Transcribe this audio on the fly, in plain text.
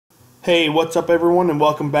Hey, what's up everyone, and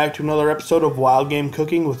welcome back to another episode of Wild Game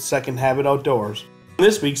Cooking with Second Habit Outdoors. In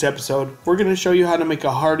this week's episode, we're going to show you how to make a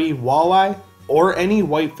hearty walleye or any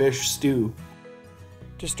whitefish stew.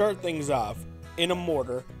 To start things off, in a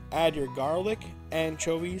mortar, add your garlic,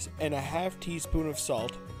 anchovies, and a half teaspoon of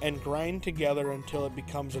salt and grind together until it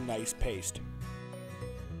becomes a nice paste.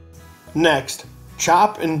 Next,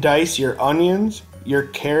 chop and dice your onions, your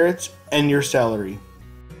carrots, and your celery.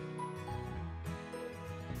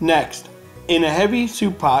 Next, in a heavy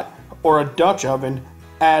soup pot or a Dutch oven,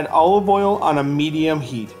 add olive oil on a medium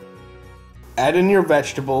heat. Add in your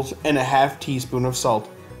vegetables and a half teaspoon of salt.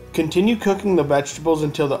 Continue cooking the vegetables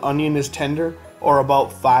until the onion is tender, or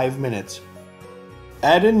about 5 minutes.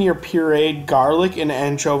 Add in your pureed garlic and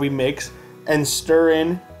anchovy mix and stir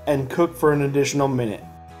in and cook for an additional minute.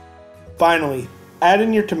 Finally, add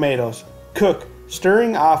in your tomatoes. Cook,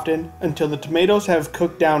 stirring often until the tomatoes have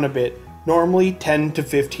cooked down a bit, normally 10 to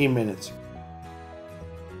 15 minutes.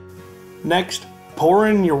 Next, pour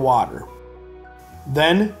in your water.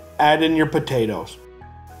 Then, add in your potatoes.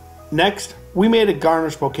 Next, we made a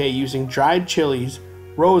garnish bouquet using dried chilies,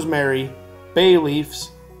 rosemary, bay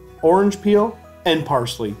leaves, orange peel, and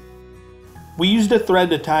parsley. We used a thread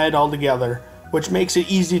to tie it all together, which makes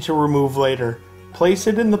it easy to remove later. Place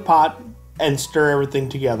it in the pot and stir everything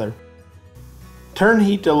together. Turn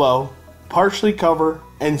heat to low, partially cover,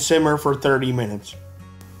 and simmer for 30 minutes.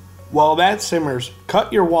 While that simmers,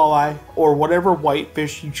 cut your walleye or whatever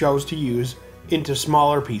whitefish you chose to use into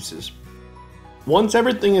smaller pieces. Once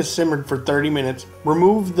everything is simmered for 30 minutes,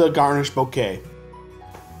 remove the garnish bouquet.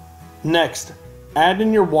 Next, add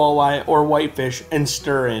in your walleye or whitefish and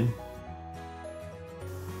stir in.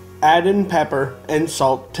 Add in pepper and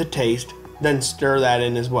salt to taste, then stir that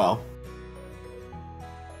in as well.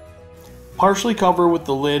 Partially cover with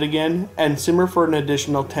the lid again and simmer for an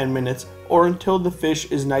additional 10 minutes or until the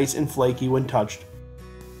fish is nice and flaky when touched.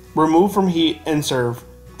 Remove from heat and serve.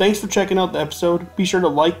 Thanks for checking out the episode. Be sure to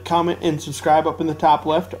like, comment, and subscribe up in the top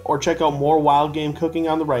left, or check out more wild game cooking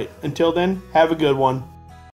on the right. Until then, have a good one.